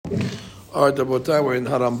All right, Rabotai, we're in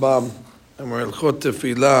Harambam, and we're in Chot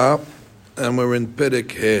Tefillah, and we're in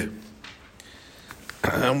Perek He.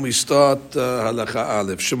 And we start Halacha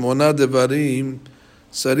Aleph. Shemona Devarim,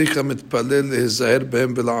 Sarich HaMitpalel Lehizaher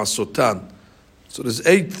Behem V'La'asotan. So there's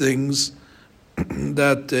 8 things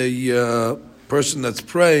that a person that's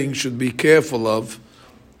praying should be careful of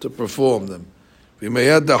to perform them.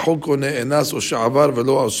 V'mayad da'choko ne'enas o sha'avar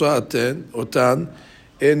v'lo asa otan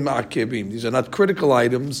en ma'akebim. These are not critical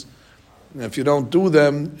items. And if you don't do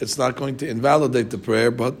them, it's not going to invalidate the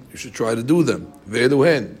prayer, but you should try to do them.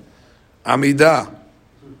 Ve'eluhen, amidah.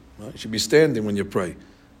 You should be standing when you pray.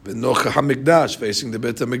 Ve'nocha hamikdash, facing the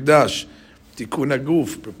Beit HaMikdash. Tikun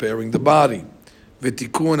haguf, preparing the body.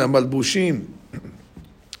 Ve'tikun hamalbushim,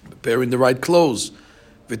 preparing the right clothes.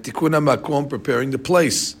 Ve'tikun hamakom, preparing the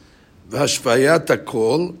place. Ve'hashvayat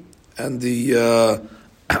hakol, and the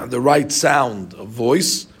right sound of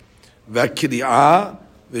voice. Ve'kiri'ah,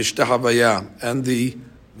 and the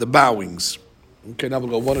bowings. Okay, now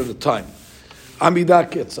we'll go one at a time. Amidah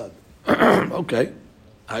ketzad. Okay,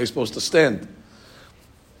 how are you supposed to stand?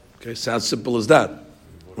 Okay, sounds simple as that.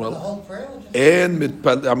 Well, en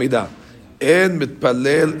mitpalel amidah, en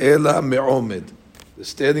mitpalel ela me'omed.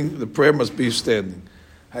 The prayer must be standing.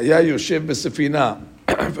 Haya yoshev b'sefina.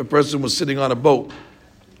 If a person was sitting on a boat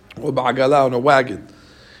or ba'agala on a wagon,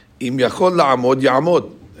 im yachol la'amod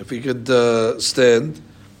ya'amod. If he could stand.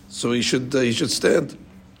 So he should stand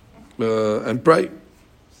and pray.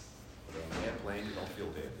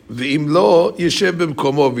 If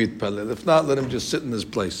not, let him just sit in his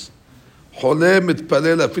place. A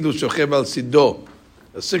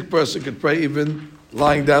sick person could pray even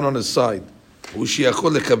lying down on his side. So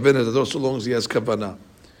long as he has kavanah.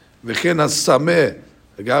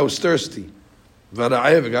 A guy who's thirsty. A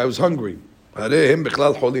guy who's hungry.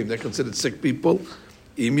 They're considered sick people.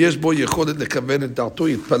 If they can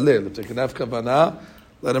have kavanah,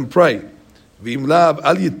 let him pray.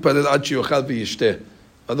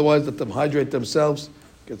 Otherwise, let them hydrate themselves,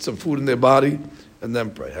 get some food in their body, and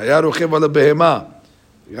then pray. The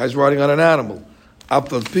guy's riding on an animal.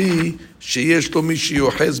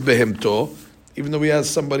 Even though he has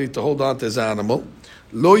somebody to hold on to his animal,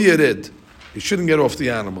 he shouldn't get off the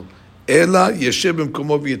animal. Let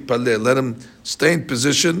him stay in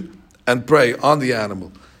position and pray on the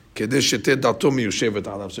animal. So he can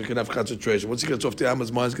have concentration. Once he gets off the animal,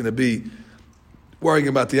 his mind's going to be worrying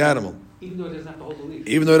about the animal. Even though he doesn't have to hold the leash.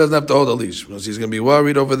 Even though he doesn't have to hold the leash. Because he's going to be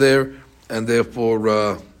worried over there, and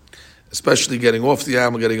therefore, especially getting off the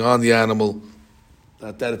animal, getting on the animal,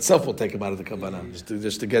 that itself will take him out of the kavanah.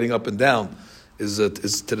 Just to getting up and down is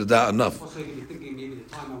to the da enough. Also, you can be thinking maybe the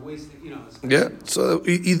time I'm wasting, Yeah, so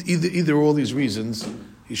either all these reasons,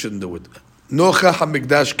 he shouldn't do it. Nocha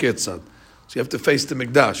hamikdash ketzad. So you have to face the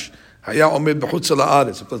mikdash. Haya omed b'chutz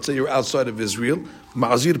la'aretz. If let's say you're outside of Israel,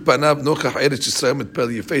 ma'azir panav nocha ha'eretz Yisrael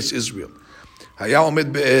mitpel. You face Israel. Haya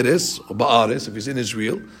omed be'eretz or ba'aretz. If he's in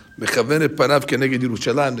Israel, mechaven et panav keneged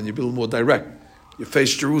Yerushalayim. Then you be a little more direct. You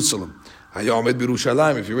face Jerusalem. Haya omed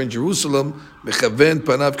b'Yerushalayim. If you're in Jerusalem, mechaven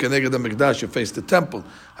panav keneged HaMikdash. You face the temple.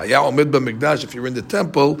 Haya omed b'Mikdash. If you're in the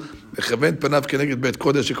temple, mechaven panav keneged Beit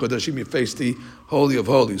Kodesh HaKodashim. You face the Holy of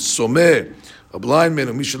Holies. Someh. A blind man,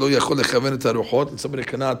 and somebody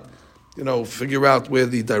cannot, figure out where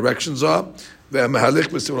the directions are.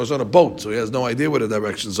 Was on a boat, so he has no idea where the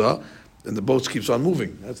directions are, and the boat keeps on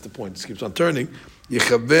moving. That's the point. It keeps on turning. Just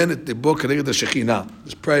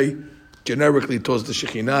pray generically towards the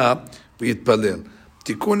Shekhinah.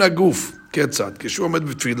 Tikun haguf ketzad.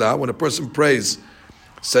 When a person prays,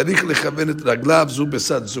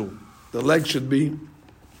 the legs should be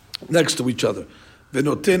next to each other.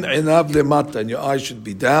 V'noten einav lemata, and your eyes should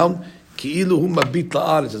be down, ki'ilu hu mabit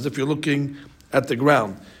la'aretz, as if you're looking at the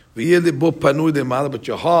ground. V'yeh libo panui lemala, but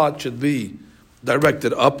your heart should be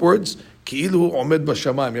directed upwards. Ki'ilu hu omed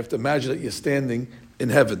b'shamayim. You have to imagine that you're standing in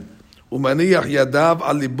heaven. Umaniyach yadav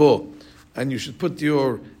al libo, and you should put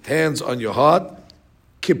your hands on your heart.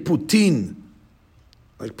 Kiputin,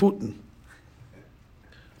 like Putin.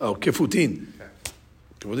 Oh, kifutin.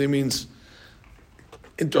 Kifutin means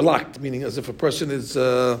interlocked, meaning as if a person is,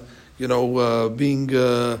 being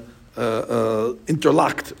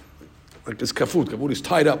interlocked, like this kafut. Kafut is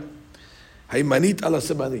tied up. Haymanit ala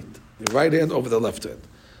semanit. The right hand over the left hand.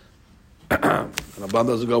 And Abam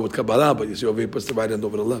doesn't go with Kabbalah, but you see over here he puts the right hand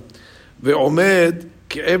over the left. Ve'omed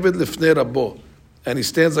ke'eved lifnei rabbo. And he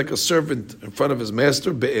stands like a servant in front of his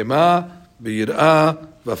master. Be'ema, be'yir'ah,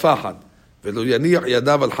 v'fahad. Ve'lo yaniyach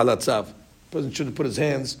yadav al halatzav. The person shouldn't put his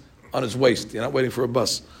hands on his waist. You're not waiting for a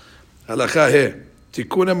bus. Halakha here.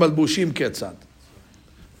 Tikun malbushim ketzad.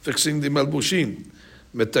 Fixing the malbushim.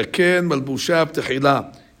 Metaken malbushav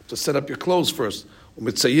techila. to set up your clothes first.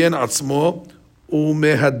 Umetzayen atzmo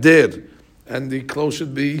umehader, and the clothes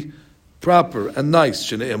should be proper and nice.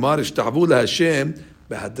 Shneimar ishtahvu laHashem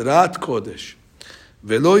behadrat kodesh,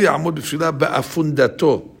 velo ya'amud b'tefillah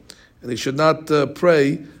be'afundato, and he should not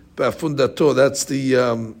pray be'afundato. That's the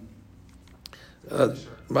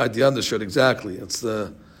right, the undershirt, exactly. It's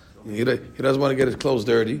the he doesn't want to get his clothes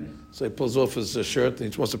dirty, so he pulls off his shirt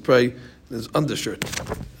and he wants to pray in his undershirt.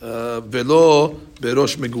 Velo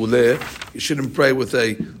berosh meguleh, you shouldn't pray with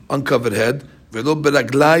a uncovered head. Velo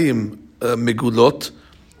beraglayim megulot,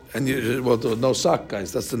 and no sock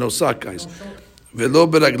guys. That's the no sock guys. Velo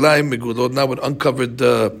beraglayim megulot, not with uncovered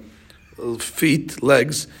feet,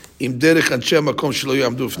 legs. Im derech anshe makom shelo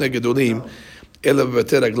yamdu fnei gedolim.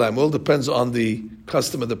 All depends on the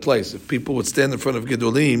custom of the place. If people would stand in front of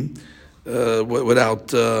Gedolim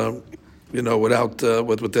without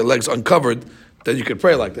with their legs uncovered, then you could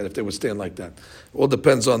pray like that if they would stand like that. All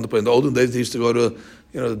depends on the place. In the olden days, they used to go to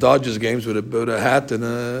the Dodgers games with a hat and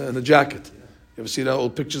a jacket. You ever see the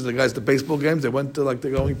old pictures of the guys at the baseball games? They went to like they're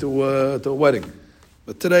going to a wedding.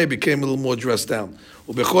 But today it became a little more dressed down.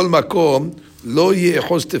 ובכל מקום לא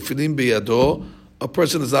יאחוז תפילין בידו. A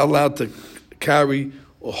person is not allowed to carry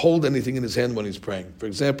or hold anything in his hand when he's praying. For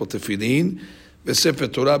example, tefillin,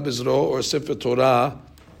 v'sefer Torah bizro, or sefer Torah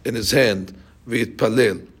in his hand,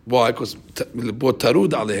 v'yitpalel. Why? Because tarud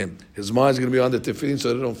alehem. His mind's going to be on the tefillin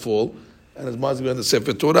so they don't fall, and his mind's going to be on the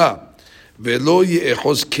sefer Torah. Ve'lo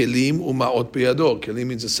ye'echos kelim u'ma'ot biyado. Kelim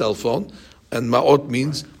means a cell phone, and ma'ot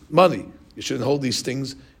means money. You shouldn't hold these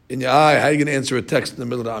things in your eye. How are you going to answer a text in the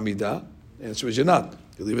middle of the Amidah? The answer is you're not.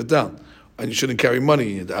 You leave it down. And you shouldn't carry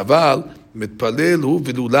money in it. Aval mitpalel hu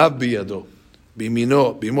v'lulav biyado,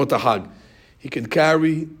 bimino bimot hag. He can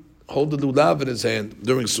hold the lulav in his hand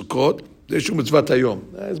during Sukkot. Deshu mitzvah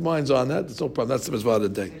hayom. His mind's on that. That's no problem. That's the mitzvah of the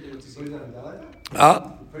day.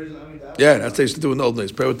 Yeah, that's what they used to do in the old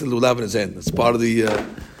days. Pray with the lulav in his hand. That's part of the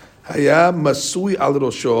haya masui al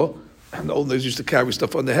rosho. In the old days, used to carry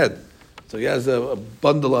stuff on the head. So he has a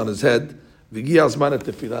bundle on his head. V'giya zman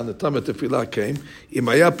tefillah, and the time of tefillah came.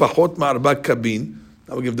 Imaya pachot ma'arba kabin.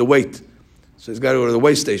 Now we give the weight. So he's got to go to the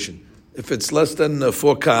weigh station. If it's less than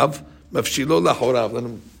 4 kav, mafshilo lahorav. Let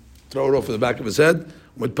him throw it off in the back of his head.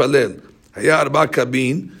 Mutpalel. Haya arba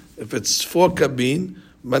kabin. If it's 4 kabin,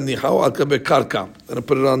 manichao al kabe karka. Then I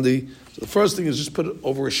put it on the. So the first thing is just put it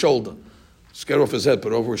over his shoulder. Just get it off his head,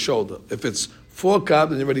 put it over his shoulder. If it's 4 kav,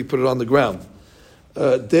 then you already put it on the ground.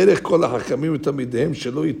 Derech kol hachachamim v'tamideihem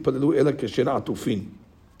shelo yitpalelu ela kasher atufin.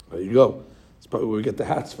 There you go. That's probably where we get the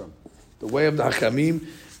hats from. The way of the hachamim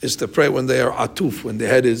is to pray when they are atuf, when the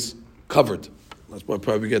head is covered. That's why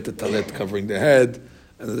probably we get the talet covering the head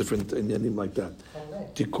and the different inyanim like that.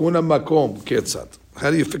 Tikuna makom ketzat.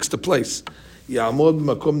 How do you fix the place? Ya'amod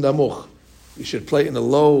makom namoch. You should play in a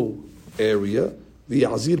low area.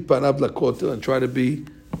 V'yazir panav lakotel, and try to be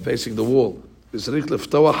facing the wall. V'zarich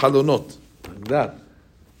leftawa halonot. Like that.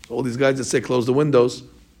 So all these guys that say close the windows,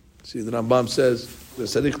 see the Rambam says,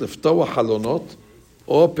 "V'sarich leftawa halonot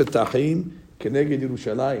o petachim keneged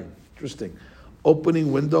Yerushalayim." Interesting.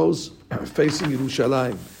 Opening windows facing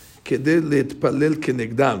Yerushalayim. Kedei leitpalel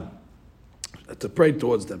kenegdam. To pray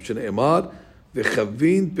towards them. Shneimar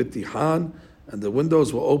v'chavin petihan, and the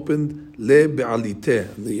windows were opened le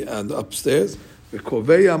be'aliteh, and upstairs.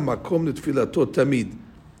 V'koveya makom letfilato tamid,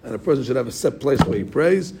 and a person should have a set place where he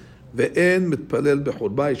prays. Ve'en mitpalel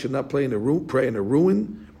bechurba, you should not pray in a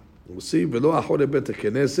ruin. We'll see. Ve'lo achore bet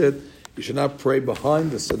knesset, you should not pray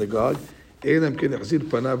behind the synagogue. Elam ken yachzir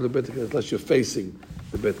panav lebet knesset, unless you're facing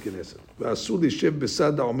the bet knesset. Ve'asur lishev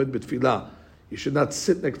besad ha'omed betfilah, you should not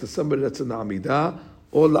sit next to somebody that's in the amidah,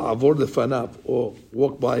 or la'avor lefanav, or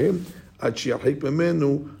walk by him. Ad sheyarhik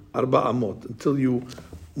memenu arba amot, until you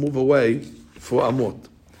move away 4 amot.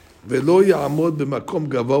 Ve'lo ya'amod b'makom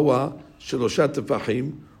gavoa shelosha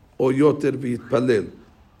tefachim, or yoter v'yitpalel.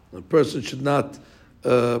 A person should not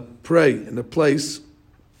pray in a place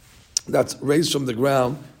that's raised from the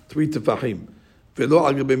ground 3 tefachim. Ve'lo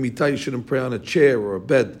al gabei mitah, you shouldn't pray on a chair or a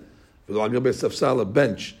bed. Ve'lo al gabei safsal, a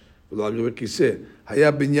bench. Ve'lo al gabei kiseh.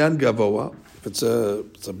 Haya binyan gavoa, if it's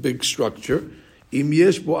a big structure. Im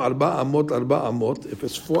yesh bo 4 amot, if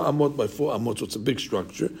it's 4 amot by 4 amot, so it's a big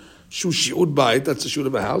structure. Shu shi'ud bayit, that's the shi'ud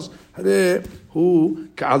of a house. Hare hu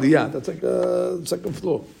ka'aliyah, that's like a second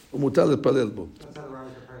floor. Umutal lepalel bo. That's how the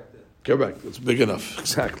rabbis are praying. Correct, it's big enough,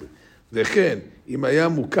 exactly. V'chen, im haya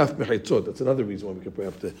mukaf mechitzot, that's another reason why we can pray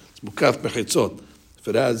up there. It's mukaf mechitzot. If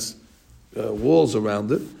it has walls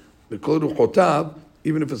around it, v'kol ruchotav,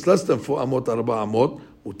 even if it's less than 4 amot, 4 amot,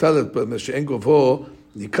 mutal lepalel, she'en govho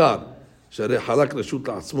nikar. Sharei halak reshut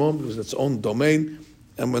la'atzmo, because it's its own domain,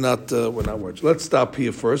 and we're not worried. Let's stop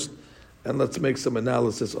here first, and let's make some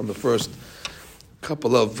analysis on the first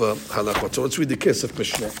couple of halachot. So let's read the Kesef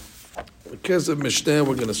Mishneh. The Kesef Mishneh,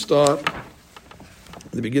 we're going to start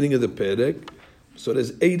at the beginning of the Perek. So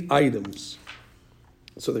there's 8 items.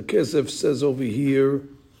 So the Kesef says over here,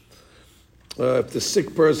 if the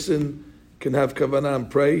sick person can have kavanah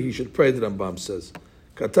and pray, he should pray, the Rambam says.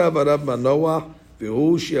 Katav Arab Manoah,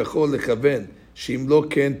 v'hu sheyachol lechaven, she'im lo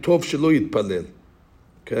ken tov shelo yitpalel.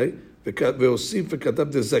 Okay? V'osif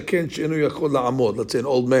v'katav dezaken she'enu yachol la'amod. Let's say an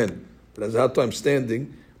old man that has a hard time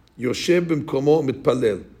standing. Yoshev b'mkomo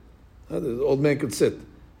mitpalel. The old man can sit.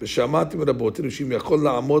 V'shamati m'rabotinu she'im yachol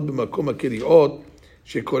la'amod b'makom ha'kiriot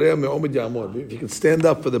she'korea me'omid ya'amod. If he can stand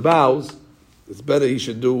up for the bows, it's better he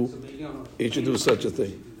should do such a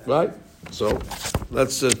thing. Right? So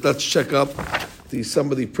let's check up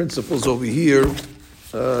some of the principles over here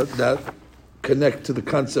that connect to the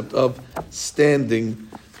concept of standing,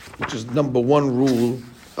 which is number 1 rule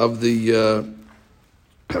of the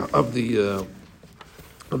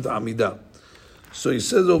Amidah. So he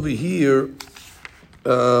says over here,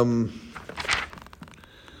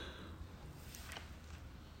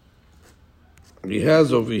 he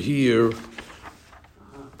has over here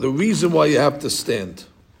the reason why you have to stand.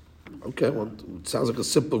 Okay, well, it sounds like a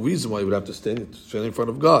simple reason why you would have to stand. Stand in front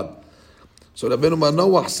of God. So Rabbeinu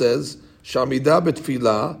Manoach says, "Shamidah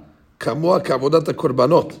betfilah kamua kavodat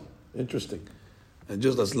korbanot." Interesting. And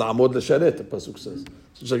just as la'amod l'sharet, the pasuk says.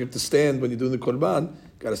 So just like you have to stand when you're doing the korban, you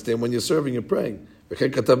got to stand when you're serving and praying.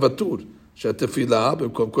 וכן כתב בטור, שהתפילה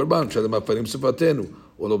במקום קורבן, שאתם מפרים שפתנו,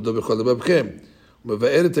 ולעובדו בכל לבבכם.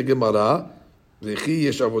 ומבאר את הגמרא, וכי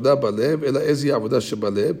יש עבודה בלב, אלא איזו עבודה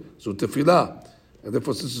שבלב, זו תפילה. And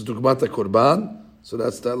therefore, since it's dugmat korban, so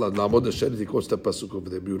that's that. La'amod l'sharet, he quotes that pasuk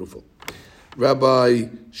over there. Beautiful. Rabbi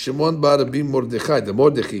Shimon bar Rabbi Mordechai, the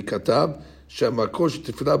Mordechai, katav, שהמקור של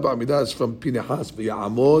תפילה בעמידה is from Pinehas,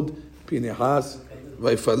 ויעמוד Pinehas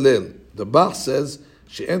ויפלל. The Bach says,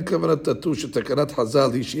 שאין כוונת תטור שתקנת חז"ל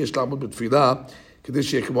היא שיש לעמוד בתפילה, כדי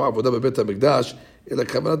שיהיה כמו עבודה בבית המקדש, אלא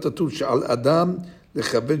כוונת תטור שעל אדם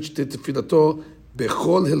לכוון שתהיה תפילתו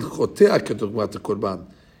בכל הלכותיה כדוגמת הקורבן,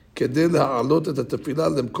 כדי להעלות את התפילה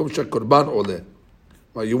למקום שהקורבן עולה.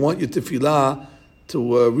 You want your tefillah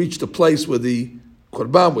to reach the place where the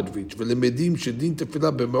Korban would reach. ולמדים שדין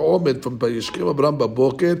תפילה במעומד from וישכם אברהם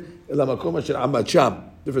בבוקר אל המקום אשר עמד שם.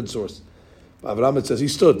 Different source. Abraham it says he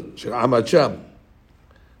stood. אשר עמד שם.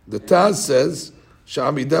 The Taz says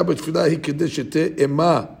שהעמידה בתפילה היא כדי שתהיה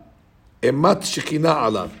אימת שכינה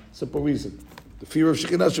עליו. Simple reason. The fear of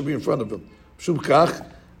שכינה should be in front of him. משום כך,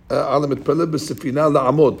 על המתפלל בספינה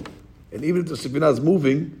לעמוד. And even if the ספינה is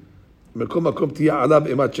moving, מקום תהיה עליו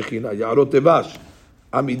אימת שכינה. יערות דבש.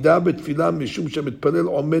 עמידה בתפילה משום שהמתפלל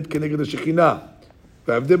עומד כנגד השכינה.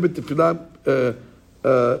 וההבדל בתפילה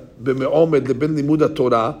במעומד לבין לימוד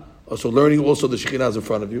התורה, so learning also the shekhinah is in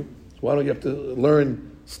front of you. So why don't you have to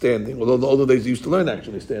learn standing? Although in the older days you used to learn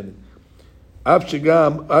actually standing. אף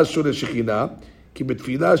שגם אשור לשכינה, כי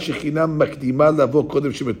בתפילה השכינה מקדימה לבוא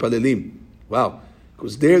קודם שמתפללים. Wow.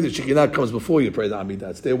 Because there the shekhinah comes before you pray the עמידה.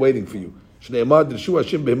 It's there waiting for you. שנאמר דרשו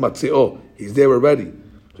השם בהימצאו. He's there already.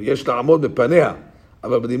 So יש לעמוד בפניה.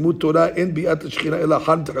 אבל בלימוד תורה אין ביאת השכינה אלא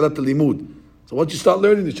אחר תחילת הלימוד. So once you start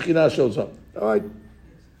learning, the Shekhinah shows up. All right,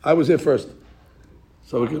 I was here first.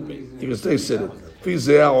 So you can stay sitting. לפי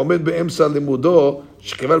זה, העומד באמצע לימודו,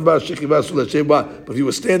 שכבר בא שכיבה אסור לשם בה. But if you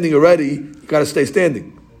were standing already, you got to stay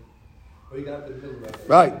standing.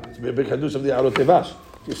 Right. It's a big hadush of the Arot Tevash.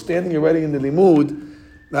 If you're standing already in the limud,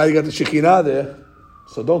 now you got the Shekhinah there.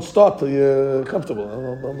 So don't start till you're comfortable.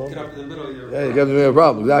 Get up in the middle of your... Yeah, you got a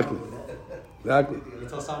problem. Exactly. You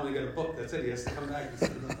tell someone to get a book, that's it, he has to come back.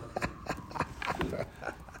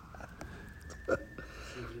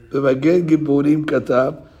 במגן גיבורים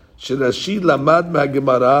כתב שרש"י למד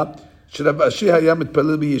מהגמרא שרב אשי היה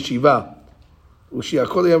מתפלל בישיבה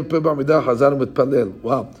ושיעקב היה מתפלל בעמידה חזר ומתפלל.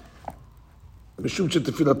 וואו. משום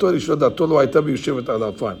שתפילתו הראשונה דעתו לא הייתה מיושבת על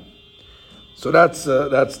האפן. So that's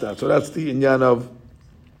that. So that's the inyan of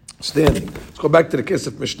standing. Let's go back to the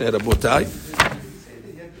Kesef Mishneh, Rabotai.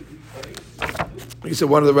 He said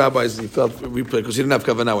one of the rabbis, he felt replay because he didn't have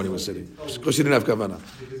kavanah when he was sitting. Because he didn't have kavanah.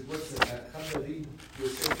 Because what's that? Your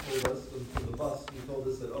told us on the bus, you told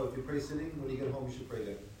us that, if you pray sitting, when you get home, you should pray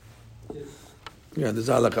there. Yeah, there's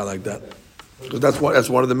halakha like that. Because that's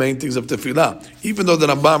one of the main things of tefillah. Even though the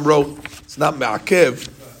Rambam wrote, it's not me'akev,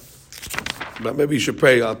 but maybe you should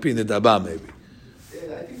pray al pi nedaba, maybe.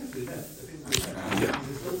 Yeah, I think that's good. Yeah.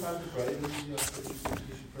 There's still time to pray, then you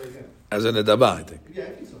should pray again. As a nedaba, I think. Yeah, I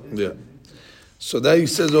think so. Yeah. So that he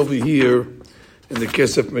says over here in the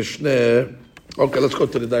Kesef Mishneh. Okay, let's go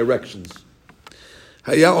to the directions.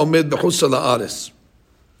 היה עומד בחוץ על הארץ.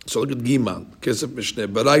 So look at גימל, כסף משנה.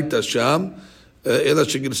 ברייתא שם, אלא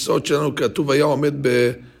שגרסאות שלנו כתוב, היה עומד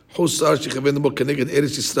בחוץ לארץ שיכוון ליבו כנגד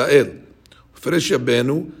ארץ ישראל. ופרש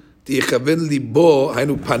יבנו, תיכוון ליבו,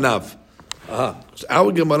 היינו פניו. So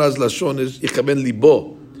our Gemara's Lashon is יכוון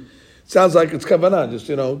ליבו. Sounds like it's kavanah, just,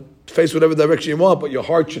 face whatever direction you want, but your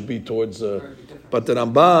heart should be towards... but the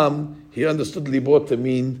Rambam, he understood libo to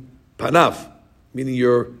mean panav, meaning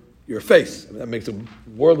your face. I mean, that makes a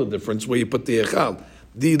world of difference where you put the echal.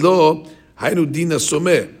 Di lo, haynu dina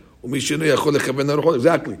someh, umishinu yachol lechaven haruchot.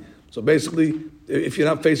 Exactly. So basically, if you're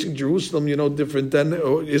not facing Jerusalem, different than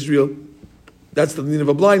Israel, that's the need of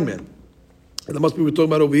a blind man. And that must be what we're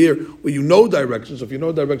talking about over here, where you know directions. So if you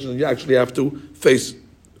know directions, you actually have to face.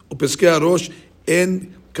 Upeskei harosh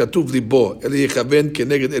en katuv libo, ele yechaven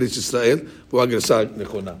keneged Eretz Yisrael, v'hu הגרסה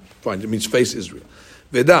נכונה. Fine, it means face Israel.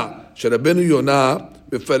 ודע, שרבנו יונה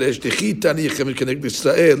מפרש, תחי תני יכוון כנגד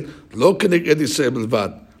ישראל, לא כנגד ישראל בלבד.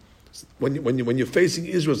 When you're facing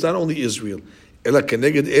Israel, it's not only Israel, אלא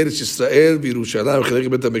כנגד ארץ ישראל וירושלים,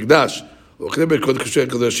 וכנגד בית המקדש, וכנגד בית קודש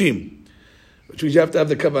הקודשים. Which means you have to have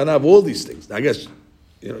the kavanah of all these things. Now, I guess,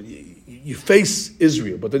 you face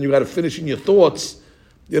Israel, but then you got to finish in your thoughts,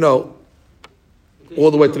 all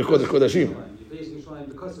the way to the Kodesh Kodashim.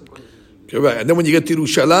 Correct. And then when you get to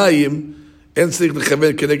Yerushalayim, en tzarich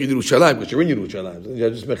lechaven keneged Yerushalayim, because you're in Yerushalayim. You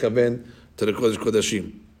just mechaven to the Kodesh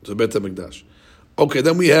Kodashim, to Beit HaMikdash. Okay,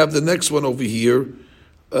 then we have the next one over here,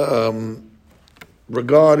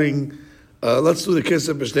 regarding, let's do the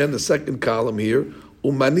Kesef Mishneh, the second column here,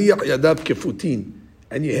 umaniach yadav kefutin,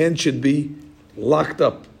 and your hand should be locked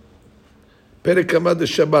up. Perek Hamad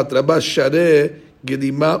Shabbat, Rabba Shareh,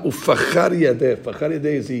 Gedima ufachar yadeh. Fachar yadeh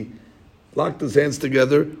is he locked his hands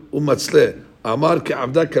together. Umatzleh. Amar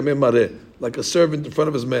ke'avda kameh mareh. Like a servant in front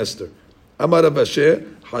of his master. Amar Abasheh.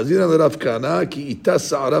 Hazina l'Rav Kana ki ita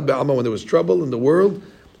sa'ara be'ama. When there was trouble in the world,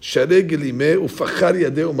 Shareh gelimeh ufachar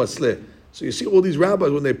yadeh umatzleh. So you see all these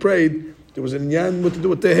rabbis, when they prayed, there was an inyan what to do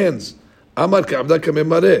with their hands. Amar ke'avda kameh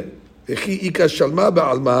mareh. Echi ika shalma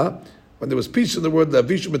be'alma. When there was peace in the world,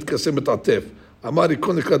 lavishu mitkaseh mit'atef. Amar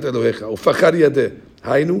ikon likrat Elohecha, ufachar yadeh,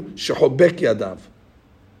 haynu shehobek yadav.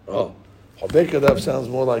 Oh, hobek yadav sounds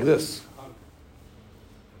more like this.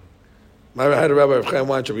 I had a rabbi of Chaim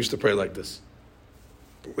Weintraub used to pray like this.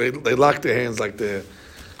 They lock their hands like that's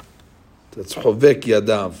hobek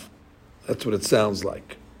yadav. That's what it sounds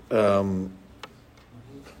like. Umistama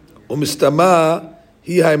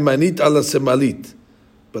hi haymanit ala semalit,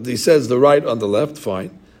 but he says the right on the left.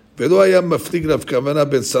 Fine. Velo hayam maflig rav kavana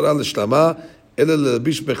ben sarah l'shlama. Right.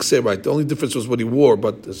 The only difference was what he wore,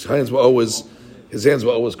 but his hands were always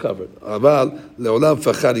covered.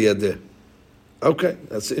 Okay,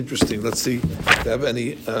 that's interesting. Let's see if they have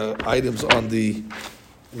any items on the.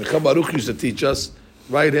 Michal Baruch used to teach us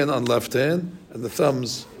right hand on left hand and the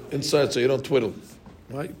thumbs inside, so you don't twiddle.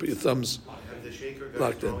 Right, you put your thumbs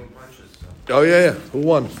locked in. Oh yeah. Who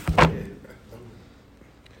won?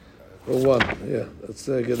 Yeah, let's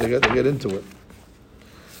get into it.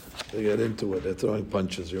 They get into it. They're throwing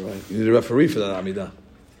punches. You're right. You need a referee for that, Amidah.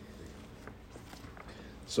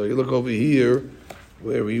 So you look over here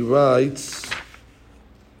where he writes.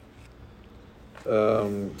 I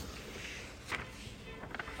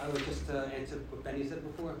would just answer what Benny said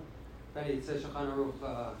before. Benny says Shulchan Aruch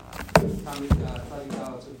Tamid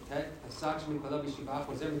Tzaddik Tet Esak Shmitpalel B'Shivach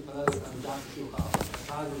Chozer Mitpalel Amidah Shulchan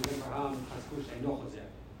Chaz Abraham Chazkush Eino Chozer.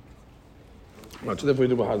 So therefore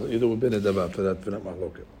you do a bin adava for that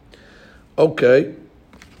machloket. Okay,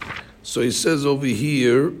 so he says over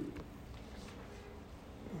here.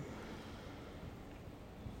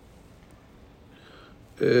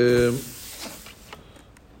 It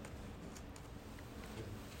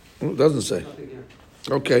doesn't say.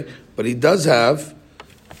 Okay, but he does have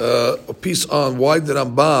a piece on why the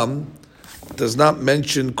Rambam does not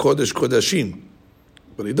mention Kodesh Kodashim,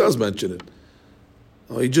 but he does mention it.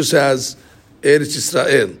 He just has Eretz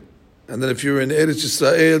Yisrael. And then if you're in Eretz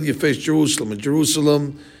Yisrael, you face Jerusalem. In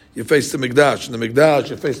Jerusalem, you face the Mikdash. In the Mikdash,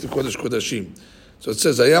 you face the Kodesh Kodashim. So it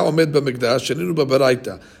says, Haya omed b'Mikdash, sheninu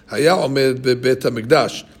b'Baraita. Haya omed b'Beit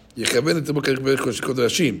HaMikdash. Yechaven et Kodesh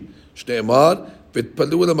Kodashim. Shneimar,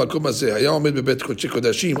 v'tpalu l'makom hazeh. Haya omed b'Beit Kodesh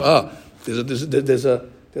Kodashim.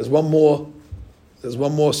 There's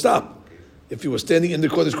one more stop. If you were standing in the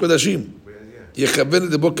Kodesh Kodashim,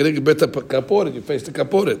 Yechaven et Beit HaKaporet, you face the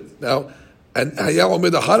Kaporet. Now, and Haya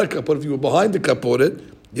omed ahar HaKaporet, if you were behind the Kaporet,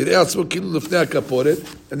 Yirei atzmo kilu lefnei HaKaporet,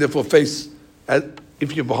 and therefore face,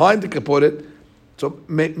 if you're behind the Kaporet, so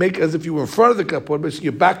make as if you were in front of the Kaporet, basically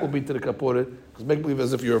your back will be to the Kaporet, because make believe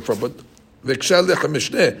as if you're in front. But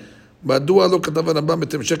מדוע לא כתב הרמב"ם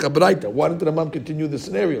את המשך הברייתא? Why didn't the Rambam continue the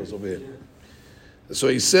scenarios over here? So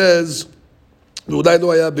he says, ואולי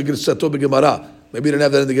לא היה בגרסתו בגמרא. Maybe he didn't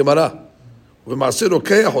have that in the Gemara. ומעשה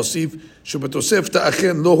רוקח הוסיף שבתוספתא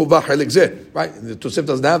אכן לא הובא חלק זה. Right, the Tosefta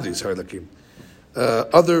doesn't have these חלקים.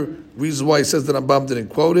 Other reasons why he says the Rambam didn't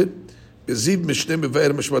quote it, בזיו משנה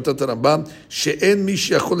מבאר משמעתת הרמב"ם, שאין מי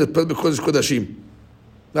שיכול להתפלל בקודש קודשים.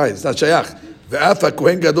 Right, it's not שייך. ואף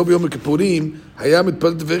הכהן גדול ביום הכיפורים היה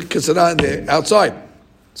מתפלל דבר כסרה outside.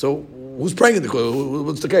 So, who's praying in the kodesh?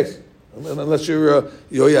 What's the case? Unless you're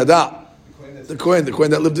Yoyada. The Kohen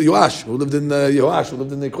that lived in Yoash, who lived in Yoash, who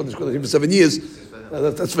lived in the Kodesh Kodashim for 7 years.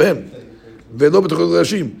 That's for him. ולא בתוך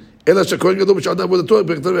קודשים. אלא שהכהן גדול בשעת עבודתו,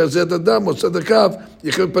 בכתב יעזרת אדם, מוצא דקיו,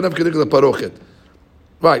 יחב פניו כנגד הפרוכת.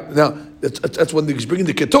 Right, now, that's when he's bringing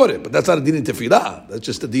the Ketoret, but that's not a din in Tefillah. That's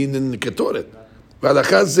just a din in Ketoret.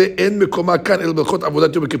 והלכה זה אין מקומה כאן, אלא בלכות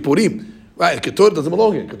עבודת יום הכיפורים. Right, Ketoret doesn't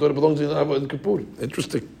belong here. Ketoret belongs in Kippur.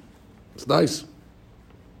 Interesting. It's nice.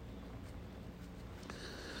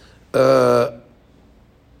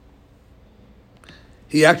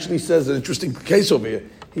 He actually says an interesting case over here.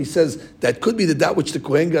 He says that could be that which the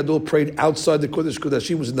Kohen Gadol prayed outside the Kodesh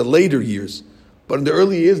Kodashim was in the later years. But in the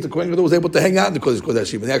early years, the Kohen Gadol was able to hang out in the Kodesh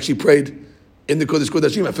Kodashim, and they actually prayed in the Kodesh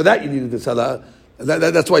Kodashim. And for that, you needed the Salah. And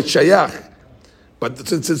that's why it's Shayach. But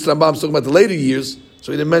since Rambam's talking about the later years,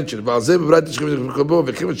 so he didn't mention it. Because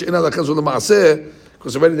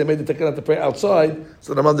already they made the Takana to pray outside,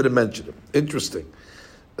 so Rambam didn't mention it. Interesting.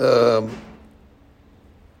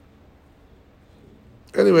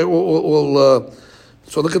 Anyway,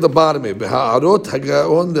 so look at the bottom here. Beha'arot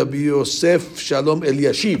Hagaon Rabbi Yosef Shalom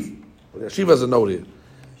Eliashiv. Eliashiv has a note here.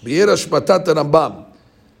 Be'er Hashmatat Rambam.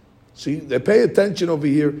 See, they pay attention over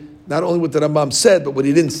here, not only what the Rambam said, but what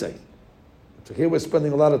he didn't say. So here we're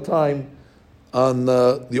spending a lot of time on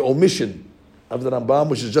the omission of the Rambam,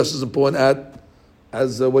 which is just as important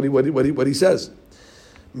as what he says.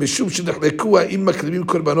 Mishum sh'nechleku ha'im makrimim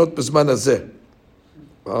korbanot b'zman hazeh.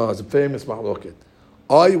 Oh, it's a famous mahloket.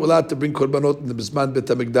 Are you allowed to bring korbanot in the Bizman Bet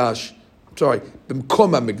HaMikdash? I'm sorry,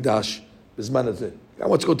 B'mkom HaMikdash, Bizman hazeh. I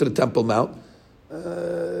want to go to the Temple Mount.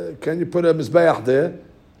 Can you put a Mizbeach there?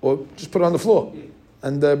 Or just put it on the floor?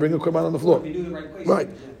 And bring a korban on the floor. You do the right place. Right.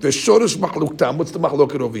 V'shorish machluktam, what's the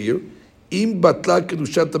machloket over here? Im batla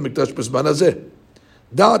kedushat HaMikdash Bizman hazeh.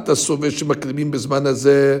 Da'at ha-soveh shemakrimim Bizman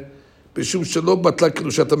hazeh, b'shum shelo batla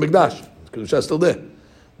kedushat HaMikdash. Kedusha is still there.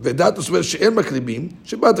 ודעת הסובר שאין מקריבים,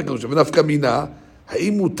 שבאת הקדושה, ונפקא מינה,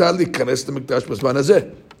 האם מותר להיכנס למקדש בזמן הזה?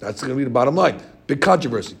 That's going to be the bottom line. Big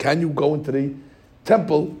controversy. Can you go into the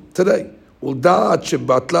temple today? ולדעת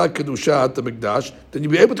שבטלה קדושת המקדש, then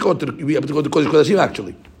you'll be able to go to קודש קודשים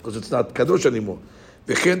actually, because it's not קדוש anymore.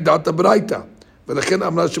 וכן דעת הברייתא, ולכן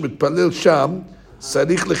אמרה שמתפלל שם,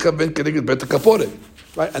 צריך לכוון כנגד בית הכפורת.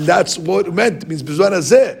 Right? And that's what it meant. It means בזמן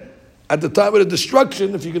הזה, at the time of the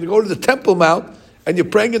destruction, if you're going to go to the Temple Mount, and you're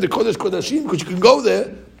praying in the Kodesh Kodashim, because you can go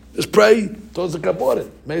there, just pray towards the Kaporet.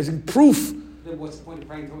 Amazing proof. Then what's the point of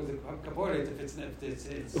praying towards the Kaporet if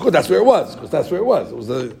it's Because that's where it was. It was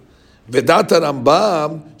the Vedat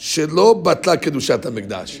Rambam shelo batla kedushat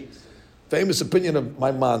hamikdash. Famous opinion of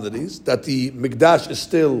Maimonides that the Mikdash is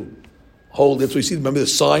still holy. That's what you see. Remember the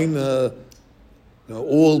sign?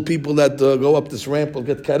 All people that go up this ramp will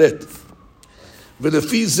get karet.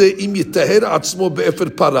 ולפי זה אם יטהר עצמו באפר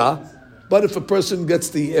פרה, but if a person gets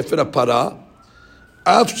the אפר הפרה,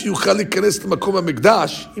 אף שיוכל להיכנס למקום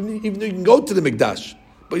המקדש, even though you can go to the מקדש,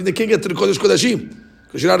 but you can't get to the קודש קודשים,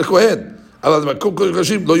 because you're not a כהן. אבל למקום קודש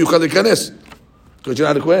קודשים לא יוכל להיכנס, because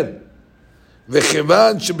you're not a כהן.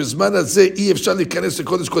 וכיוון שבזמן הזה אי אפשר להיכנס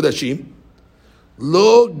לקודש קודשים,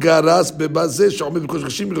 לא גרס בבזה שעומד בקודש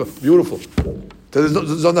קודשים, beautiful.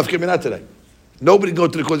 There's no נפקא מינה today. Nobody go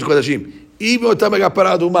to the קודש קודשים. Even with אותה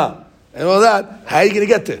פרה אדומה, and all that, how are you going to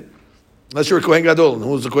get there? Unless you're a Kohen Gadol. And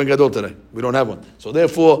who's the Kohen Gadol today? We don't have one. So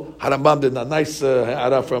therefore, Harambam did a nice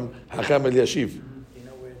ha'ara from Hacham Eliashiv. You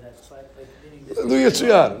know where that site is? Lu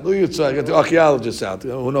Yitzhak. Get the archaeologists out.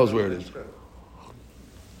 Who knows where it is?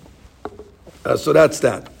 So that's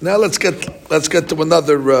that. Now let's get to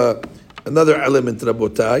another element,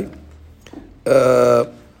 Rabotai.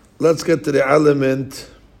 Let's get to the element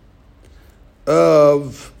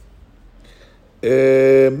of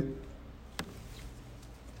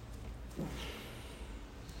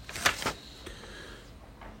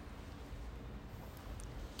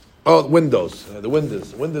windows. The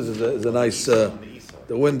windows. Windows is a nice. The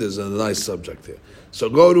windows is a nice subject here. So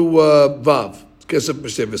go to Vav.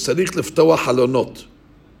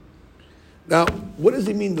 Now, what does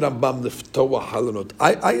he mean, Rambam, liftoah halonot?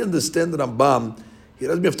 I understand the Rambam. He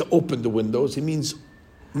doesn't have to open the windows. He means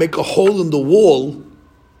make a hole in the wall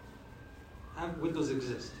have windows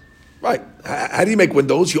exist. Right. How do you make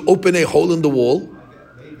windows? You open a hole in the wall,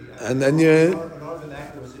 and then you. In our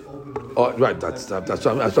vernacular, we say open the window. Oh, right. That's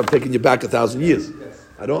why I'm taking you back 1,000 years.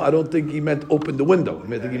 I don't think he meant open the window.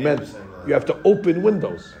 I think he meant you have to open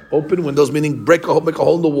windows. Open windows meaning make a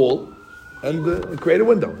hole in the wall, and create a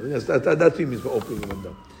window. Yes, that's what he means by opening the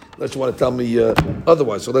window. Unless you want to tell me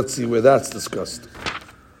otherwise. So let's see where that's discussed.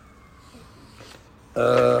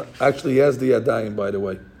 Actually, he has the Yadayim, by the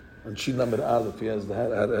way. On Shin Lamed Aleph, he has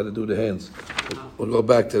how to do the hands. We'll go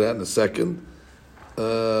back to that in a second.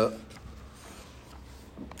 We'll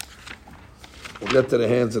get to the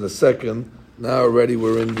hands in a second. Now already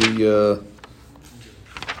we're in the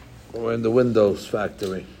Windows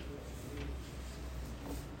factory.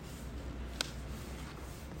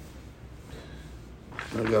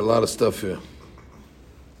 I got a lot of stuff here.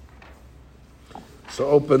 So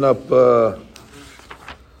open up.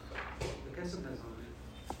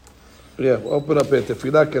 Open up it.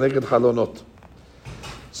 Tefillah keneged halonot.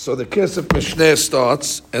 So the Kesef Mishneh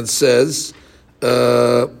starts and says,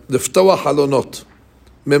 "Liftoah halonot."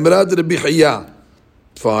 Memrad Rabbi Chaya.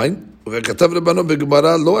 Fine. וכתב רבנו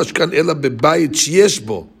בגמרא לא אשכן אלא בבית שיש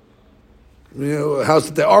בו. House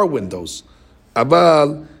that there are windows. אבל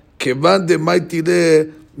כיוון דמייתי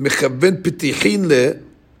מכוון פתיחין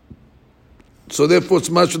so therefore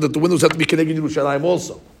it's much that the windows have to be connected to Yerushalayim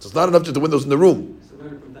also. So it's not enough just the windows in the room.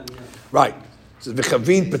 Right. So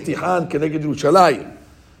v'chavin petihan keneged Yerushalayim.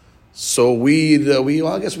 So well,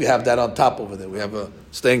 I guess we have that on top over there. We have a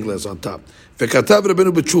stained glass on top. וכתב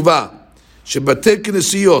רבנו בתשובה שבתי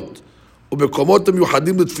כנסיות ובמקומות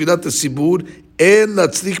המיוחדים לתפילת הציבור אין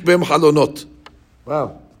להצליח בהם חלונות.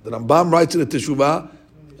 Wow. The Rambam writes in the Teshuvah,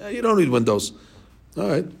 you don't need windows. All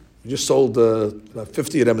right. You just sold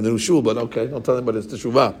 50 of them in the new shul, but okay, don't tell anybody it's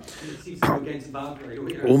Teshuvah.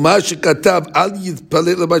 ומה שכתב אל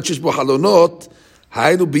יתפלל לבית שיש בו חלונות,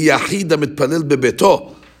 היינו ביחיד המתפלל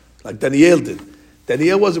בביתו, like Daniel did.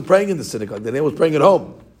 Daniel wasn't praying in the synagogue. Daniel was praying at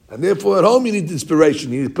home. And therefore at home you need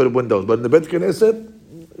inspiration. You need to put in windows. But in the Bet Knesset,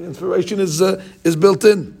 inspiration is built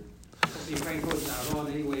in.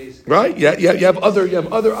 Right? Yeah, you have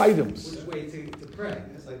other items. Which way to pray?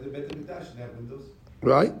 It's like the Bet HaMikdash, they have windows.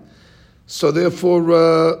 Right? So therefore,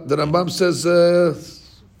 the Rambam says,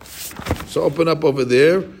 so open up over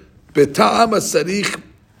there. Beta'am asarich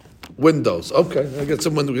windows. Okay, I got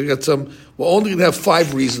some windows. We got some. We're only going to have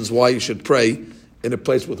 5 reasons why you should pray in a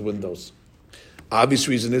place with windows. Obvious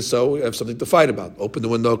reason is so we have something to fight about. Open the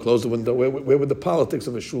window, close the window. Where would the politics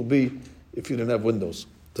of a shul be if you didn't have windows?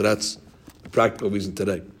 So that's the practical reason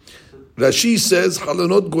today. Rashi says,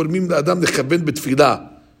 "Halonot gormim la'adam lechaven betfilah."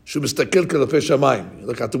 Shu mistakel k'lafei shamayim. You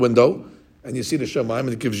look out the window and you see the shamayim, and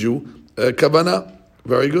it gives you kavanah.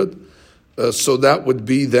 Very good. So that would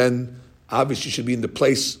be then. Obviously, you should be in the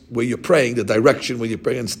place where you're praying, the direction where you're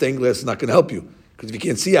praying. And stained glass is not going to help you because if you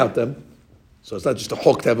can't see out them. So it's not just a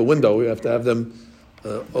hawk to have a window. You have to have them,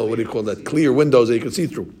 what do you call that? Clear windows that you can see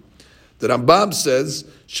through. The Rambam says,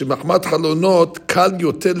 "Shemachmat halonot kal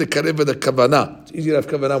yoter lekarev lekavana." It's easy to have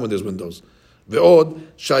kavanah when there's windows. Ve'od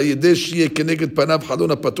shayideh shiyeh keneged panav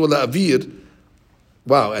halon hapatuh la'avir.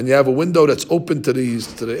 Wow, and you have a window that's open to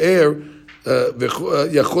the air.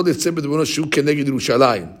 Yachol yitzeh b'dvarono shu keneged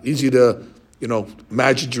Yerushalayim. Easy to,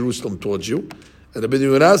 imagine Jerusalem towards you. And the Ben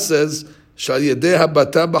Yonah says, "Shayideh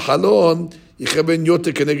habata b'halon." And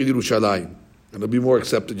it'll be more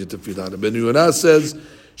accepted your tefillah. The Ben Yonah says,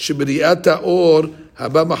 "Shebiriyata or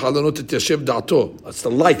haba machalonot tiyashev da'ato." That's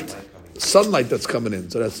the light, the sunlight that's coming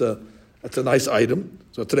in. So that's a nice item.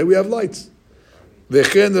 So today we have lights.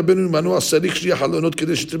 V'chen Rabbeinu Manu asarich sheyeh halonot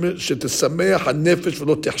kedei shetesameach hanefesh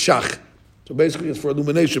v'lo techshach. So basically, it's for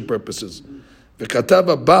illumination purposes. V'katav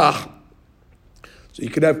abach. So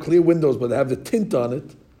you can have clear windows, but they have the tint on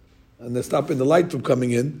it, and they're stopping the light from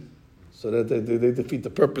coming in. So that they defeat the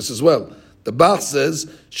purpose as well. The Bach says,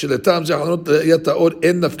 right,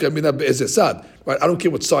 I don't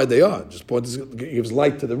care what side they are. Just point gives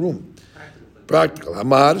light to the room. Practical.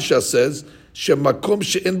 Hamaharsha says, it's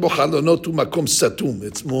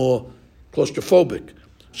more claustrophobic.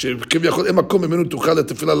 Where's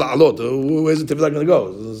the tefillah going to go?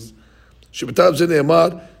 He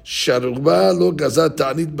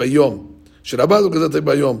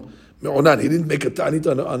didn't make a ta'anit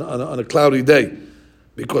on a cloudy day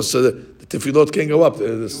because the tefillot can't go up.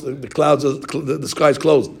 The clouds, the sky is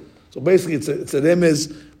closed. So basically, it's a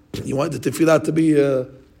remez. You want the tefillah to be in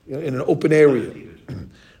an open area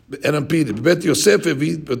and impeded. Bet Yosef,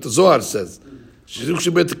 but the Zohar says,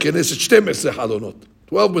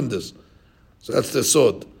 12 windows. So that's the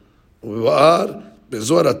sod.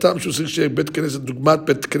 בזוהר התם שהוא צריך שיהיה בית כנסת דוגמת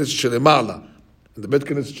בית כנסת שלמעלה. And the Bet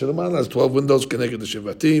Knesset Shelaman has 12 windows connected to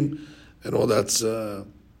Shevatim, and all that's...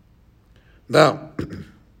 Now,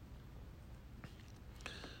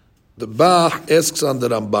 the Bach asks on the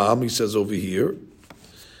Rambam, he says over here,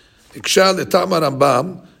 Ikshal etama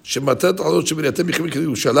Rambam, shematet alot shebiratem yichmik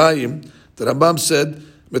Yerushalayim, the Rambam said,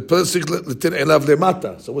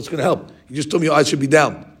 so what's going to help? You just told me your eyes should be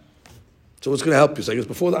down. So what's going to help you? So I guess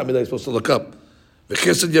before the Amidah you're supposed to look up. And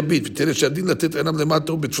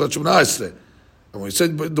when he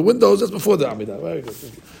said the windows, that's before the Amidah. Right?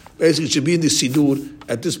 Basically, it should be in the Sidur.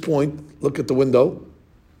 At this point, look at the window,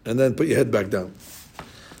 and then put your head back down.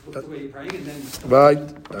 Look the way you're praying, and then... Right?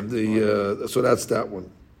 And so that's that one.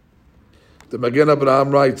 The Magen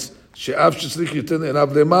Abraham writes, She'af sheslich yitin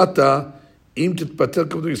enav lemata, im titpatel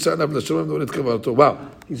kavdu yisa enav l'sholem do nitkavato. Wow.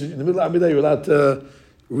 He says, in the middle of Amidah, you're allowed to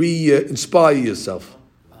re-inspire yourself.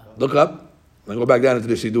 Look up, and go back down into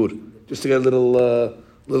the Sidur. Just to get a little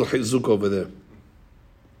chizuk over there.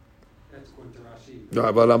 That's going to Rashi.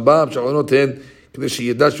 אבל הרמב"ם, שעונות הן, כדי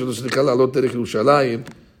שידע שלא סליחה לעלות דרך ירושלים,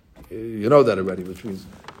 you know that already, which means,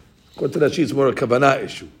 according to Rashi, it's more a kavanah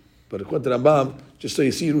issue. But according to Rambam, just so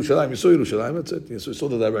you see Yerushalayim, you saw Yerushalayim, that's it. You saw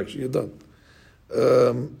the direction, you're done.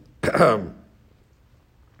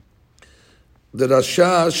 The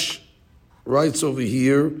Rashash writes over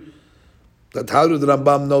here that how did the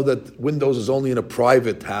Rambam know that windows is only in a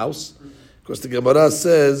private house? Because the Gemara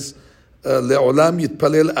says, Le'olam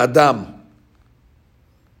yitpalel Adam.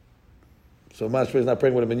 So Mashpeh is not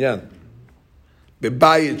praying with a minyan.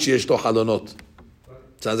 Bebayit sheyesh lo halonot.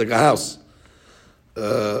 Sounds like a house.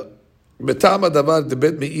 Betam Adavar, the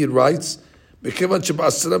Bet Meir writes, Bekevan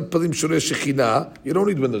sheba'asram palim shorei shechina. You don't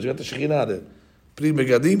need windows, you got the shechina there. Pri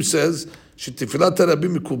Megadim says, Shetifilat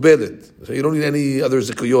harabim mikubelet. So you don't need any other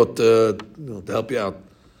zikuyot to help you out.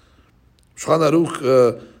 Shulchan Aruch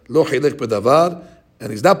lo chilek bedavar,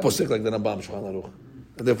 and he's not posek like the Rambam Shulchan Aruch,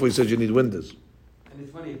 and therefore he says you need windows. And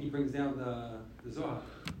it's funny, he brings down the Zohar.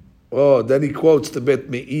 Oh, then he quotes the Bet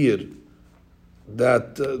Meir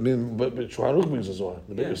that but Shulchan Aruch brings the Zohar,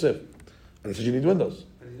 the Bet Yosef, and he says you need windows.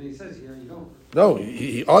 But he says here, you don't. No,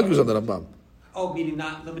 he argues on the Rambam. Oh, meaning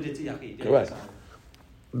not limited to Yachid. Correct.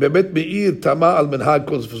 בבית מאיר תמה על מנהג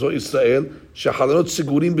כל זפזו ישראל שהחלונות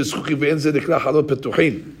סגורים בזכוכים ואין זה נקרא חלונות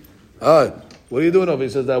פתוחים. What are you doing over? He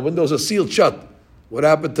says that windows are sealed shut. What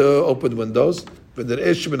happened to open windows?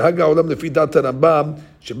 ונראה שמנהג העולם לפי דעת הרמב"ם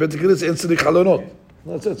שבית הכנסת אין צריך חלונות.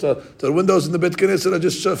 That's it. So the windows in the בית הכנסת are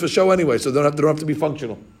just for show anyway, so they don't have to be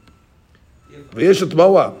functional. ויש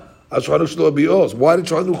התמוה, אז שולחן ערוך שלו ביעוז. Why did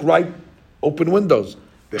שולחן ערוך write open windows?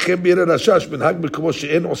 וכן בירא רש"ש מנהג במקומות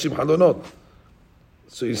שאין עושים חלונות.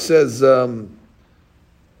 So he says,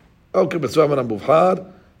 okay, בצבא מן המובחר,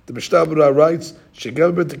 the Mishnah Berurah writes,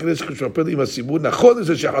 שגם בית הכנסת כשמתפלל עם הציבור, נכון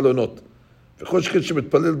לזה שהחלונות, וכל שכן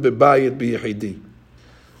שמתפלל בבית ביחידי.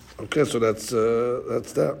 Okay, so that's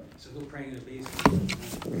that. So go praying in the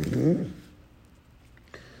basement.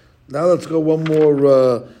 Now let's go one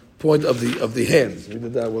more point of the hands. We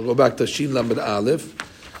did that. We'll go back to Shin Lamed Aleph.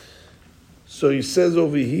 So he says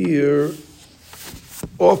over here,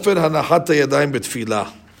 Ofer hanachat yadayim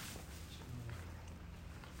betfilah.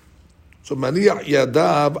 So maniach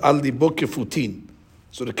yadav al libo kefutin.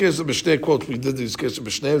 So the case of Mishneh quotes, we did these cases of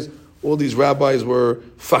Mishnehs, all these rabbis were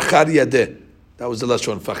fachar yadeh. That was the last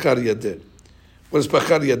one, fachar yadeh. What is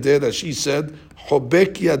fachar yadeh? That she said,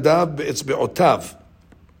 hobek yadav be'etzbe'otav.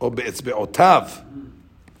 Or be'etzbe'otav.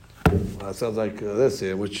 That sounds like this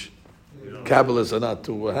here, which Kabbalists are not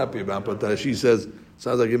too happy about, but she says,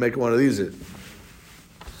 sounds like you make one of these here.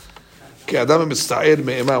 כאדם המצטער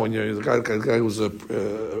מאימה, when you're the guy who's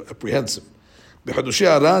apprehensive. בחידושי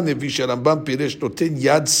הר"ן הביא שהרמב"ם פירש נותן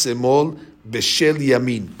יד שמאל בשל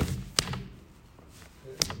ימין.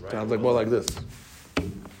 Sounds like more like this.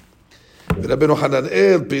 ורבנו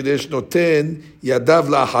חננאל פירש נותן ידיו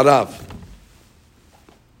לאחריו.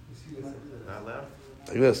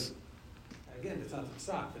 Like this. Again, it's not the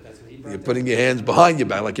sock, but that's what he brought. You're putting your hands behind your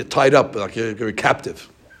back, like you're tied up, like you're a captive.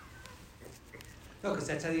 No, because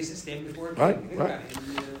that's how they used to stand before. Right.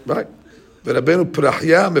 Right. ורבנו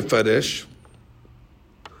פרחיה מפרש,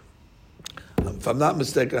 if I'm not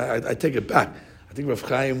mistaken, I take it back. I think Rav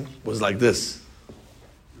Chaim was like this.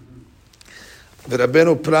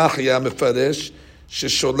 ורבנו פרחיה מפרש,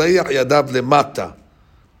 ששולח ידיו למטה.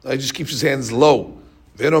 He just keeps his hands low.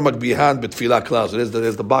 ואינו מגביהן בתפילה כלל. So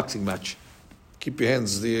there's the boxing match. Keep your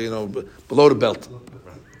hands, below the belt.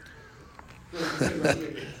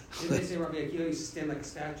 Did they say Rabbi Akiva used to stand like a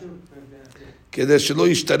statue? כדי שלא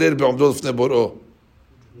ישתרר בעומדו לפני בוראו.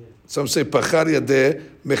 Some say פחר ידה,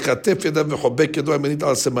 מחטף ידיו וחובק ידו הימנית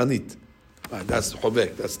על הסמנית. That's the חובק,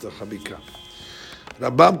 that's the חביקה.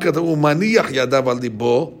 רמב"ם כתב, הוא מניח ידיו על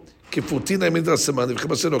ליבו, כפותין הימין על סימנים,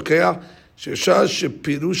 וכמה שלוקח, שאפשר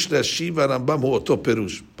שפירוש רש"י והרמב"ם הוא אותו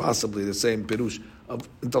פירוש, possibly the same פירוש of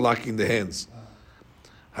interlocking the hands.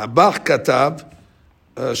 הבח כתב,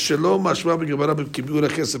 שלא משמע בגמרא בקיבול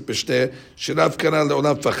הכסף בשניהם, שרב קנה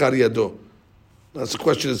לעולם פחר ידו. That's the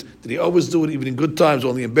question is, did he always do it even in good times,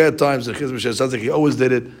 only in bad times? The Chizr says, sounds like he always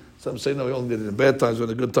did it. Some say, no, he only did it in bad times, but in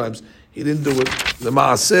the good times, he didn't do it.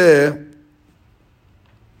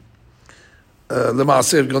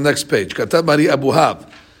 למעשה, go next page. כתב מרי אבוהב,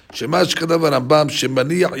 שמה שכתב הרמב"ם,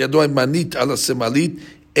 שמניח ידו הימנית על הסמלית,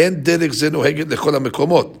 אין דרך זה נוהגת לכל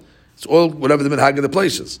המקומות. It's all whatever the minhag of the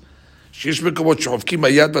places. שיש מקומות שחובקים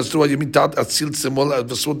היד ואסרו הימין תחת אציל שמאל,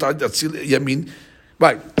 ואסרו תחת אציל ימין.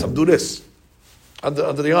 Right, some do this.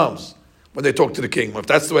 Under the arms, when they talk to the king. If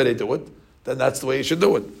that's the way they do it, then that's the way you should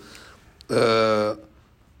do it.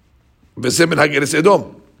 וזה מנהג ארץ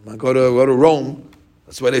אדום. Go to Rome,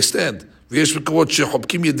 that's the way they stand. ויש מקומות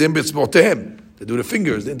שחובקים ידיהם באצבעותיהם. They do the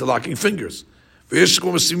fingers, the interlocking fingers. ויש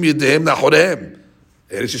מקומות שמים ידיהם לאחוריהם.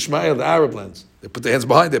 ארץ ישמעאל, the Arab lands. They put their hands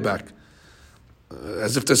behind their back.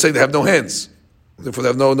 As if they're saying they have no hands. Therefore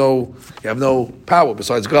they have no power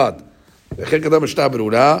besides God. וכן כתב משנה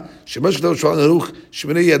ברורה, שמה שכתב שולחן ערוך,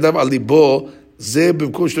 שמני ידיו על ליבו, זה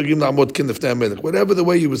במקום שנוגעים לעמוד כן לפני המלך. Whatever the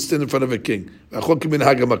way you would stand in front of a king. והכל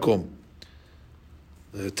כמנהג המקום.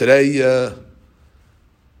 Today,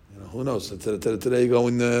 who knows? Today you go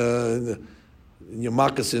in your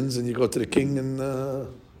moccasins and you go to the king and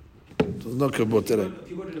there's no kabot today. If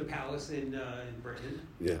you go to the palace in Britain,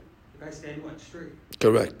 yeah. the guy stand what, straight?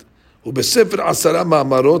 Correct. ובספר 10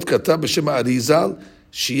 מאמרות כתב בשם האריזל,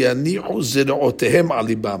 שיניחו זרועותיהם על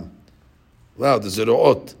ליבם. Wow, the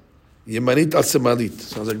זרעות. ימנית על שמאלית.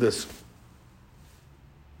 Sounds like this.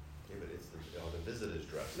 Yeah, but it's the visitor's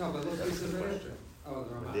dress. No, but look, That's this the is right. question. Oh,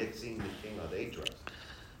 the When Ramah. they're seeing the king, are they dressed?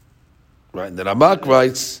 Right, the Ramak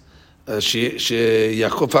writes,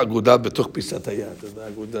 שיעקב האגודל בתוך פיסת היד. זה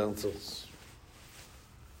האגודל.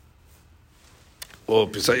 או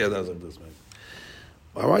פיסת יד, like this,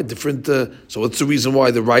 right? All right, different. So what's the reason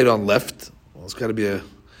why the right on left? Well, it's got to be a.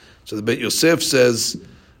 So the Beit Yosef says,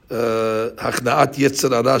 "Hachna'at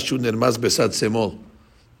yetzer hara shu nirmaz besad semol."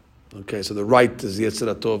 Okay, so the right is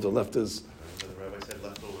yetzer hatov, the left is. The rabbi said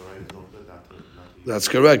left over, right? Is no good, not to That's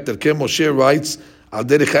correct. That Ken Moshe writes, "Al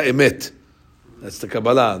derech ha'emet." That's the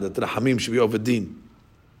Kabbalah. That Rahamim should be over din.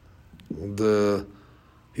 And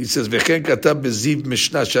he says, "V'chen katav beziv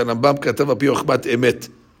mishnah she'Rambam katav al pi chokhmat emet."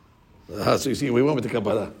 So you see, we went with the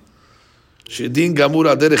Kabbalah. שדין גמור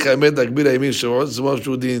על דרך האמת להגביר הימין שלו, זה מה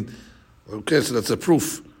שהוא דין. Okay, so that's a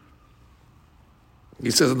proof.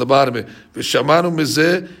 He says in the bottom, ושמענו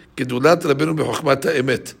מזה גדולת רבנו בחוכמת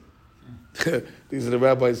האמת. These are the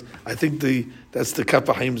rabbis. I think that's the Kaf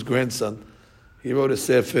HaChaim's grandson. He wrote a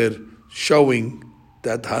sefer showing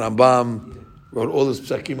that Harambam wrote all his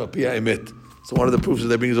psakim al pi ha'emet. So one of the proofs is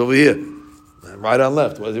they bring us over here. Right on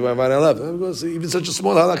left. Why does he write right on left? Because even such a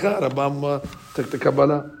small halakha, Rambam took the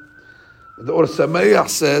Kabbalah. The Or Sameach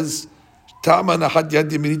says, "Ta'ama nachat yad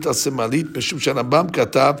yaminit al semalit, mishum she'Rambam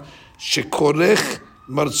katav shekorech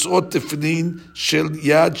martzot tefillin shel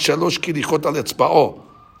yad shalosh kirichot al etzba'o."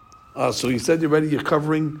 So he said you're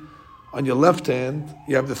covering on your left hand.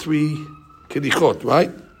 You have the 3 kirichot,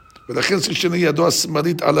 right? ולכן שני ידו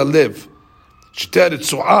השמאלית על הלב, שתי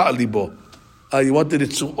הרצועה על ליבו. You want the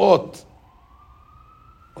רצועות.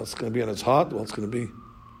 What's going to be on his heart? What's going to be?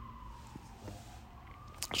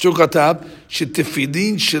 שהוא כתב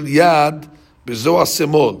שתפילין של יד בזו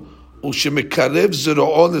השמאל ושמקרב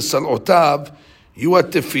זרועו לסלעותיו יהיו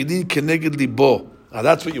התפילין כנגד ליבו. Now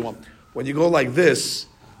that's what you want. When you go like this,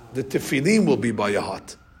 the tefillin will be by your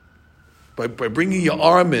heart. By bringing your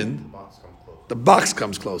arm in, the box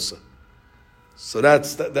comes closer. So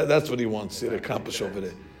that's what he wants to accomplish over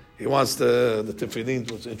there. He wants the tefillin.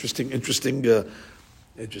 It's interesting.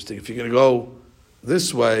 If you're going to go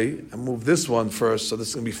this way and move this one first, so this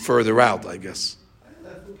is going to be further out, I guess.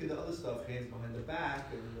 Look at the other stuff, hands behind the back.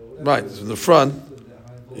 And Right, in the front,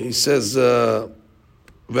 he says, "V'hasheni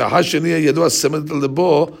yadu semet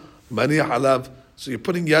libo maniach alav." So you're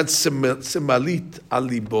putting yad semalit al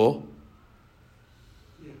libo,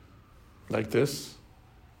 like this,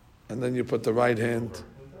 and then you put the right hand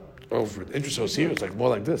over it. Interesting. So here it's like more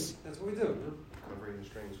like this. That's what we do. covering the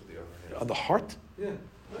strings with the other hand. On the heart? Yeah.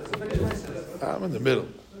 That's what Benny Schreier says. I'm in the middle.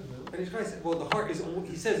 Benny Schreier said, well, the heart is,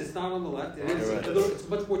 he says it's not on the left. It is, Correct. it's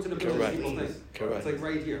much more to the middle than people think. Correct. It's like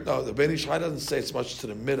right here. No, the Beit Ishai doesn't say it's much to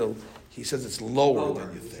the middle. He says it's lower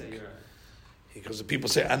than you say, think. you're right. Because the people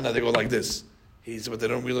say Anna, they go like this. But they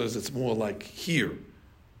don't realize it's more like here.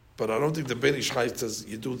 But I don't think the Beit Ishai says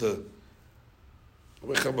you do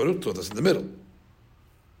Where Chabarut that's in the middle.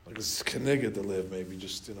 Like it's Keneged the lev, maybe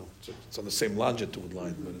just, it's on the same longitude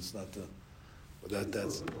line, but it's not the, but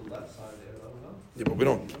that's. The left side there, I don't know. Yeah, but we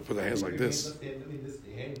don't put our hands like this. The hand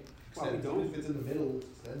Well, we extends, don't. if it's in the middle, it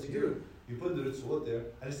extends here. You put the ritzvot there.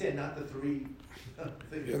 I understand not the three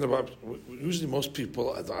things. Yeah, no, usually most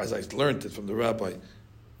people, as I learned it from the rabbi,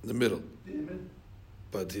 in the middle. Yeah, man.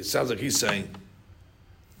 But it sounds like he's saying,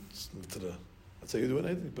 it's to the, that's how you do it,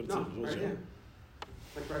 I think. But No, right here.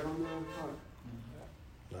 Like right on the heart.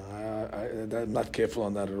 I'm not careful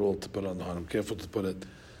on that at all to put it on the heart. I'm careful to put it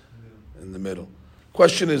in the middle.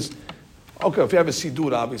 Question is, okay, if you have a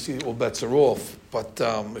sidur, obviously all bets are off. But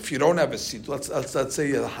if you don't have a sidur, let's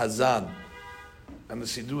say a hazan, and the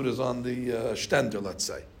sidur is on the shtender, let's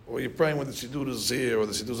say, or you're praying when the sidur is here or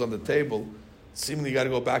the sidur is on the table, seemingly you got to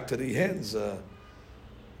go back to the hands.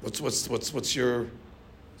 What's your,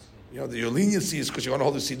 your leniency is because you want to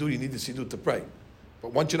hold the sidur, you need the sidur to pray.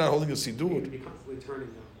 But once you're not holding a You sidur, can be constantly turning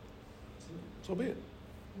them. so be it.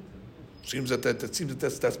 Seems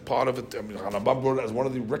that's part of it. I mean, Rambam brought it as one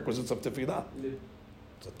of the requisites of tefillah.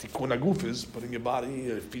 So tikkun aguf is putting your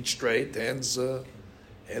body, feet straight, hands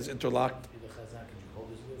interlocked. The chazan, could you hold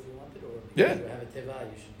his if you wanted, or Yeah. if you have a teva,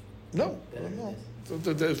 you should. No, Better than no. this.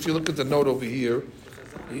 So if you look at the note over here,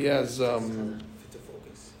 he has Is that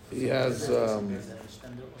a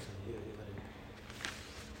standard?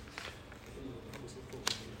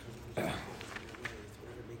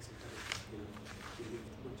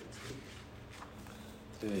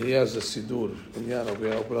 he has a sidur. Yeah,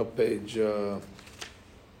 we open up page.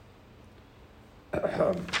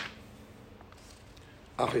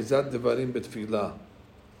 Achizat devarim betfilah.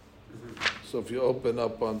 So if you open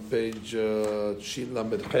up on page Shin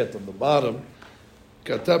Lamed Het on the bottom,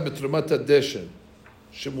 כתב בתרומת הדשן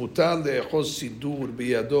שמותר לאחוז סידור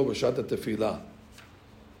בידו בשעת התפילה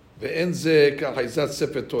ואין זה כאחיזת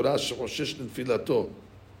ספר תורה שחושש לנפילתו.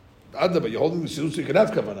 אדרבה, you're holding the סידור so you can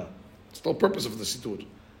have כוונה. It's the whole purpose of the סידור.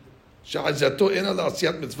 שאחיזתו אינה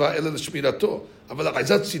לעשיית מצווה אלא לשמירתו, אבל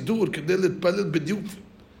אחיזת סידור כדי להתפלל בדיוק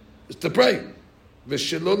is to pray,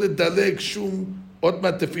 ושלא לדלג שום אות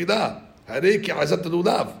מהתפילה, הרי כאחיזת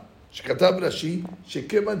הלולב. שכתב רש"י,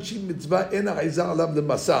 שכיוון שהיא מצווה אין האחיזה עליו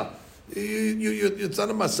למסע. It's not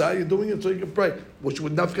a masa, you're doing it so you can pray. Which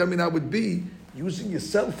would nafka mina would be using your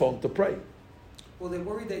cell phone to pray. Well, they're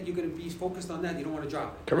worried that you're going to be focused on that. You don't want to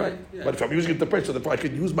drop it. Correct. Right? Yeah. But if I'm using it to pray, so if I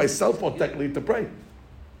could use my cell phone technically to pray.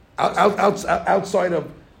 Outside of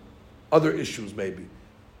other issues maybe.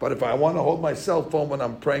 But if I want to hold my cell phone when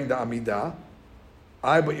I'm praying the Amidah,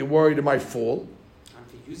 but you're worried it might fall. If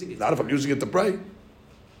you're using it. Not if I'm using it to pray.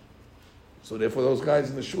 So therefore those guys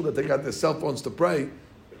in the shul that take out their cell phones to pray,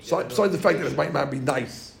 besides the fact that it might not be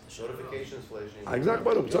nice. Notifications flashing.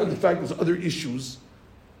 Exactly. Besides the fact there's other issues.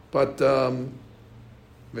 But v'chen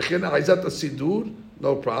ha'izat hasidur,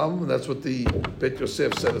 no problem. And that's what the Bet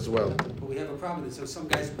Yosef said as well. But we have a problem. So some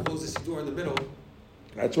guys close the door in the middle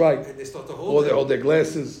That's right. and they start to Or hold they it. hold their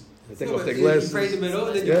glasses. They take off their You glasses. pray in the middle,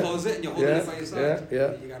 and then you Yeah. close it, and you're holding it by your side.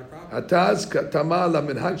 Yeah. You got a problem. התז תמה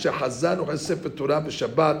למנהג שהחזן אוכל ספר תורה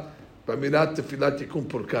בשבת באמירת תפילת יקום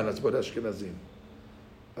פורקן, אז בואו אשכנזים.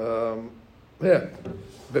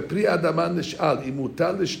 בפרי האדמה נשאל, אם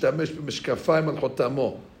מותר להשתמש במשקפיים על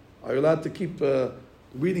חותמו. Are you allowed to keep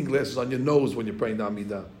reading glasses on your nose when you're praying the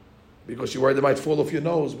Amidah? Because you're worried they might fall off your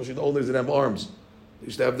nose, but the old days didn't have arms. They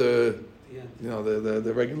used to have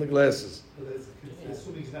the regular glasses. But that's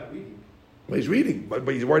assuming he's not reading. Well, he's reading, but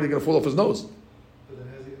he's worried they're going to fall off his nose. But then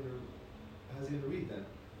how's he gonna read then?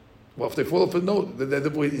 Well, if they fall off his nose, then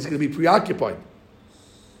he's going to be preoccupied.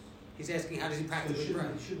 He's asking, how does he He practically pray?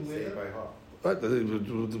 shouldn't wear that. Right?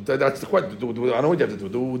 That's the question. I don't know what you have to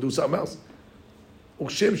do. Do something else.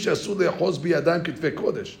 וכשם שאסור לאחוז בידיים כתבי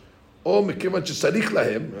קודש, או מכיוון שצריך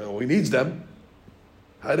להם, or he needs them,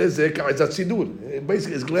 הרי זה כעזת סידור.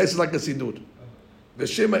 Basically, his glass is like a סידור.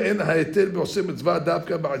 ושמא אין ההיתר בעושה מצווה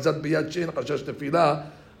דווקא בעזת ביד שאין חשש נפילה,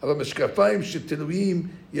 אבל משקפיים שתלויים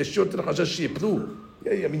יש יותר חשש שיפלו.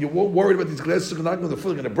 Yeah, I mean, you're worried about these glasses are not going to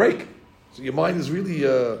fall, they're going to break. So your mind is really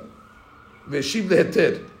והשיב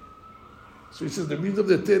להיתר. So he says the reason of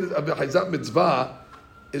the היתר of החזת מצווה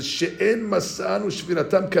is she'en masan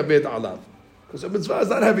u'shviratam kaved alav. Because a mitzvah is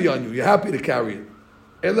not heavy on you. You're happy to carry it.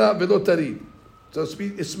 Ela velo tarid. So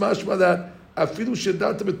it's mashma that afilu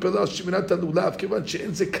shedat mitpela shmirat halulav kivan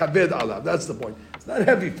she'en ze kaved alav. That's the point. It's not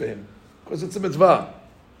heavy for him because it's a mitzvah.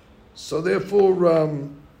 So therefore,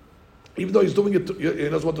 even though he's doing it, he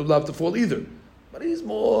doesn't want the lulav to fall either. But he's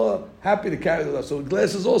more happy to carry the lulav. So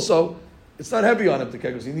glasses also, it's not heavy on him to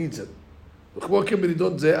carry because he needs it. וכמו כן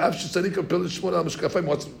בנידון זה, אף שצריך לפעול לשמור על המשקפיים,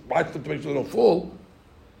 watch them to make sure they don't fall,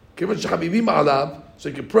 Kivan shechavivim alav, so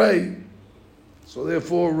he can pray. So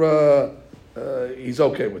therefore, he's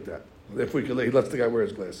okay with that. Therefore, he lets the guy wear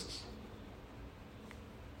his glasses.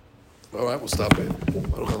 All right, we'll stop it.